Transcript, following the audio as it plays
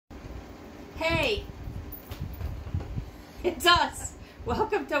Hey, it's us.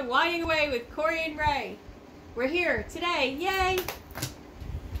 Welcome to Whining Away with Corey and Ray. We're here today. Yay!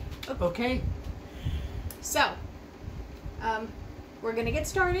 Okay. So, we're going to get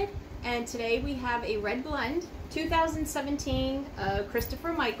started. And today we have a red blend, 2017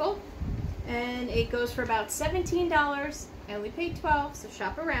 Christopher Michael. And it goes for about $17. I only paid $12, so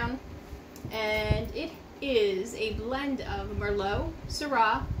shop around. And it is a blend of Merlot,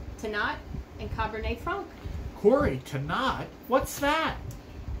 Syrah, Tannat, and Cabernet Franc. Corey, Tannat? What's that?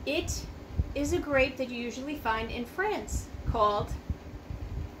 It is a grape that you usually find in France called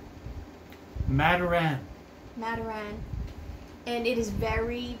Maturin. Maturin. And it is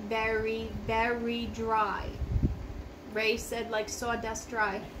very, very, very dry. Ray said like sawdust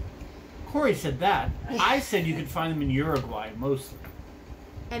dry. Corey said that. I said you could find them in Uruguay, mostly.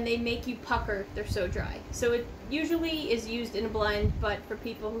 And they make you pucker. They're so dry. So it usually is used in a blend, but for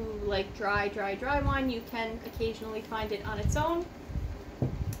people who like dry wine, you can occasionally find it on its own.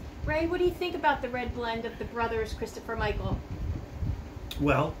 Ray, what do you think about the red blend of the brothers Christopher Michael?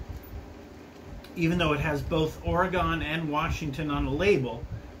 Well, even though it has both Oregon and Washington on a label,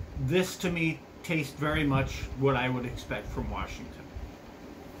 this to me tastes very much what I would expect from Washington.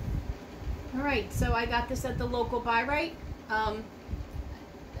 All right, so I got this at the local buy right.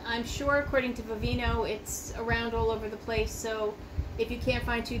 I'm sure, according to Vivino, it's around all over the place. So if you can't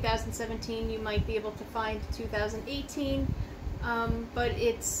find 2017, you might be able to find 2018. But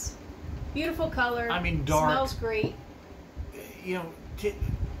it's beautiful color. I mean, dark. Smells great. You know,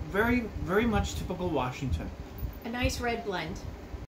 very, very much typical Washington. A nice red blend.